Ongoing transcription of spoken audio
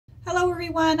Hello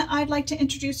everyone, I'd like to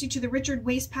introduce you to the Richard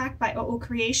Waist Pack by Uhoh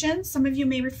Creations. Some of you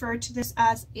may refer to this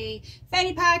as a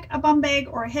fanny pack, a bum bag,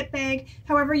 or a hip bag.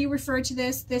 However you refer to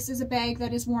this, this is a bag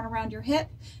that is worn around your hip.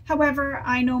 However,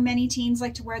 I know many teens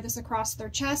like to wear this across their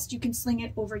chest. You can sling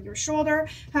it over your shoulder,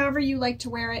 however you like to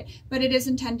wear it, but it is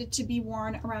intended to be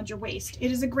worn around your waist. It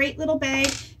is a great little bag,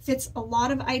 fits a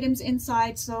lot of items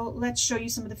inside, so let's show you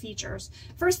some of the features.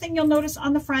 First thing you'll notice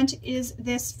on the front is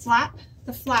this flap.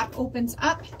 The flap opens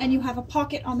up and you have a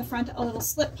pocket on the front, a little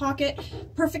slip pocket,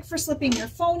 perfect for slipping your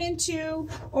phone into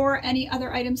or any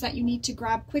other items that you need to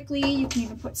grab quickly. You can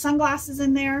even put sunglasses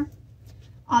in there.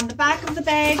 On the back of the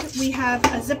bag, we have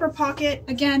a zipper pocket.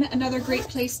 Again, another great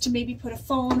place to maybe put a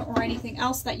phone or anything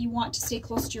else that you want to stay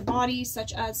close to your body,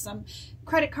 such as some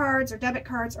credit cards or debit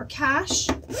cards or cash.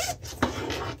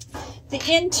 The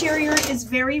interior is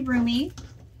very roomy.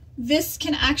 This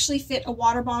can actually fit a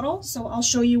water bottle, so I'll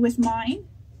show you with mine.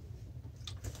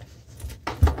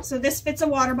 So this fits a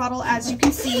water bottle, as you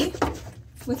can see,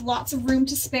 with lots of room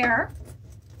to spare.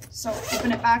 So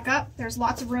open it back up, there's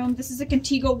lots of room. This is a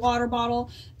Contigo water bottle,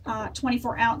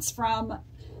 24 ounce from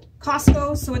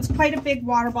Costco, so it's quite a big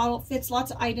water bottle. It fits lots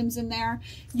of items in there.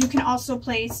 You can also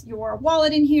place your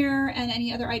wallet in here and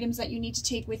any other items that you need to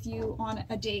take with you on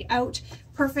a day out.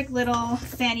 Perfect little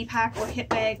fanny pack or hip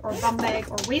bag or bum bag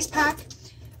or waist pack.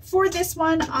 For this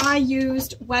one, I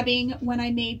used webbing when I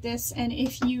made this, and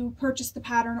if you purchased the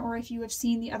pattern or if you have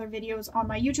seen the other videos on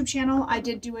my YouTube channel, I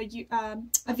did do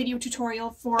a video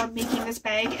tutorial for making this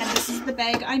bag, and this is the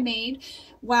bag I made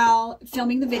while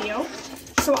filming the video.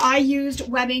 So I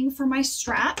used webbing for my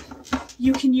strap.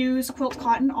 You can use quilt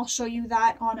cotton. I'll show you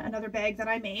that on another bag that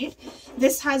I made.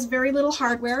 This has very little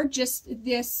hardware, just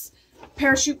this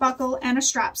parachute buckle and a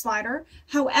strap slider.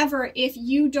 However, if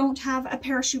you don't have a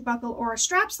parachute buckle or a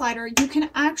strap slider, you can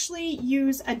actually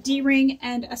use a D-ring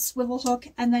and a swivel hook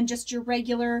and then just your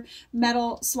regular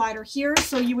metal slider here.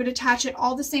 So you would attach it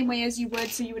all the same way as you would.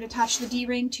 So you would attach the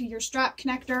D-ring to your strap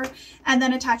connector and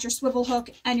then attach your swivel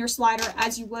hook and your slider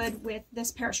as you would with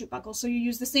this parachute buckle. So you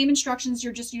use the same instructions,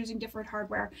 you're just using different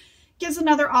hardware. Gives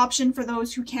another option for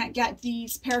those who can't get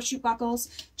these parachute buckles.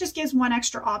 Just gives one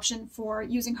extra option for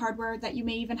using hardware that you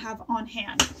may even have on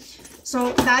hand.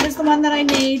 So that is the one that I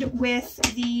made with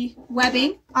the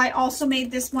webbing. I also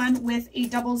made this one with a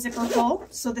double zipper pull.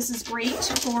 So this is great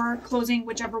for closing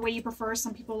whichever way you prefer.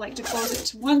 Some people like to close it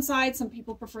to one side, some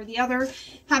people prefer the other.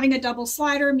 Having a double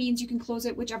slider means you can close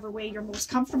it whichever way you're most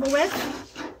comfortable with.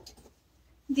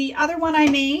 The other one I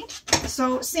made,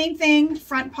 so same thing,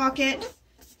 front pocket,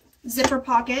 zipper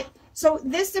pocket. So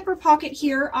this zipper pocket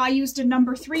here, I used a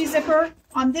number 3 zipper.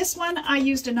 On this one, I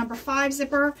used a number 5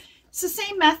 zipper. It's the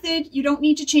same method. You don't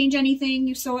need to change anything.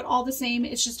 You sew it all the same.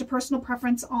 It's just a personal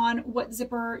preference on what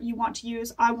zipper you want to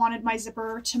use. I wanted my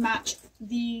zipper to match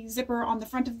the zipper on the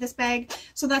front of this bag.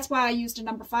 So that's why I used a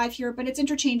number 5 here, but it's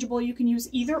interchangeable. You can use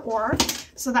either or.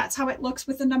 So that's how it looks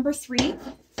with the number 3.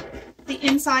 The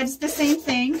inside is the same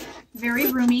thing,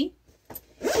 very roomy.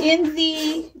 In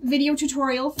the video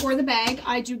tutorial for the bag,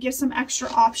 I do give some extra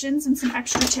options and some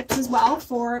extra tips as well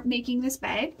for making this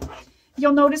bag.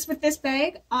 You'll notice with this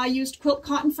bag, I used quilt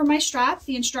cotton for my strap.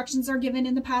 The instructions are given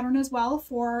in the pattern as well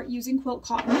for using quilt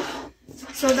cotton.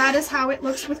 So that is how it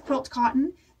looks with quilt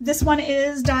cotton. This one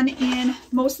is done in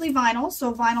mostly vinyl,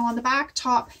 so vinyl on the back,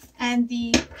 top, and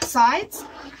the sides.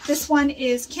 This one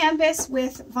is canvas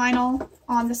with vinyl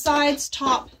on the sides,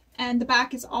 top, and the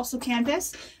back is also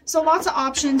canvas. So lots of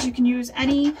options. You can use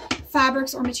any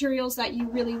fabrics or materials that you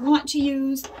really want to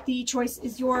use. The choice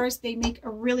is yours. They make a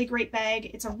really great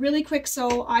bag. It's a really quick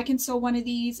sew. I can sew one of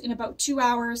these in about 2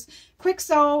 hours. Quick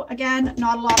sew, again,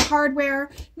 not a lot of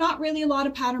hardware, not really a lot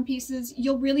of pattern pieces.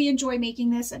 You'll really enjoy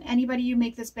making this, and anybody you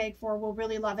make this bag for will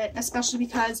really love it, especially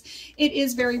because it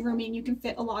is very roomy and you can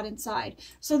fit a lot inside.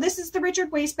 So this is the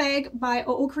Richard Waist Bag by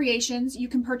Uhoh Creations. You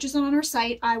can purchase it on her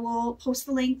site. I will post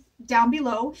the link down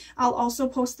below. I'll also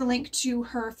post the link to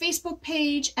her Facebook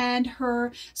page and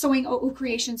her Sewing Uhoh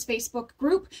Creations Facebook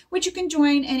group, which you can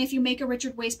join, and if you make a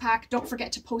Richard Waist Pack, don't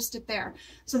forget to post it there.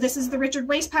 So this is the Richard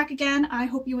Waist Pack again. I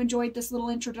hope you enjoyed this little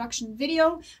introduction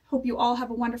video. Hope you all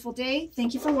have a wonderful day.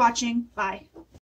 Thank you for watching. Bye.